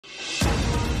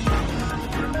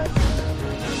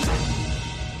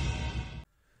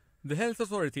The health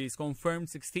authorities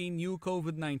confirmed 16 new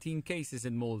COVID-19 cases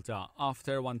in Malta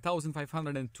after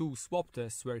 1,502 swab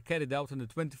tests were carried out in the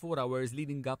 24 hours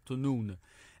leading up to noon.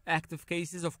 Active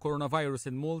cases of coronavirus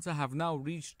in Malta have now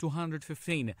reached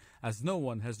 215, as no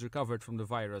one has recovered from the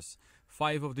virus.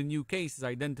 5 of the new cases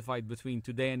identified between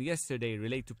today and yesterday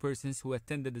relate to persons who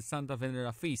attended the Santa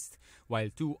Venera feast, while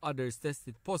 2 others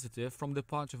tested positive from the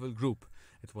Pachevel group.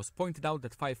 It was pointed out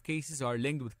that 5 cases are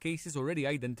linked with cases already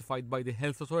identified by the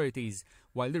health authorities,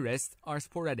 while the rest are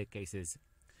sporadic cases.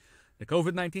 The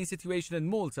COVID-19 situation in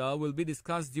Malta will be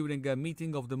discussed during a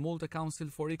meeting of the Malta Council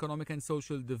for Economic and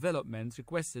Social Development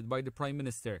requested by the Prime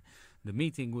Minister. The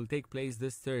meeting will take place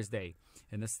this Thursday.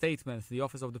 In a statement, the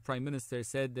Office of the Prime Minister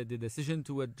said that the decision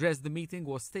to address the meeting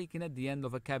was taken at the end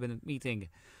of a cabinet meeting.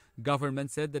 Government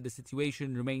said that the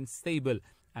situation remains stable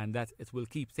and that it will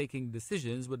keep taking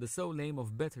decisions with the sole aim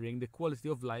of bettering the quality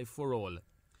of life for all.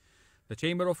 The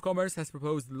Chamber of Commerce has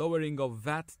proposed lowering of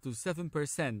VAT to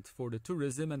 7% for the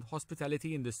tourism and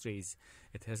hospitality industries.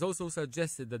 It has also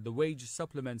suggested that the wage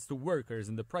supplements to workers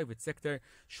in the private sector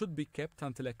should be kept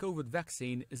until a COVID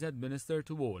vaccine is administered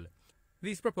to all.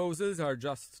 These proposals are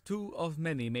just 2 of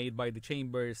many made by the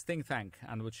Chamber's think tank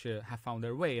and which have found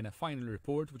their way in a final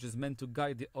report which is meant to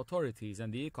guide the authorities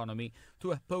and the economy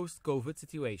to a post-COVID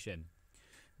situation.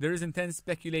 There is intense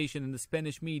speculation in the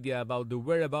Spanish media about the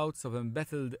whereabouts of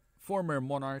embattled former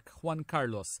monarch Juan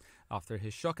Carlos after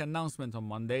his shock announcement on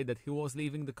Monday that he was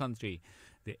leaving the country.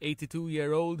 The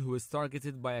 82-year-old, who was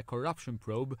targeted by a corruption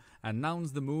probe,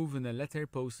 announced the move in a letter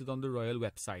posted on the royal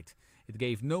website. It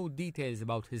gave no details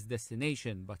about his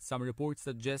destination, but some reports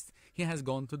suggest he has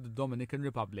gone to the Dominican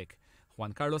Republic.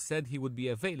 Juan Carlos said he would be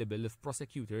available if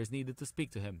prosecutors needed to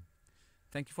speak to him.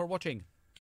 Thank you for watching.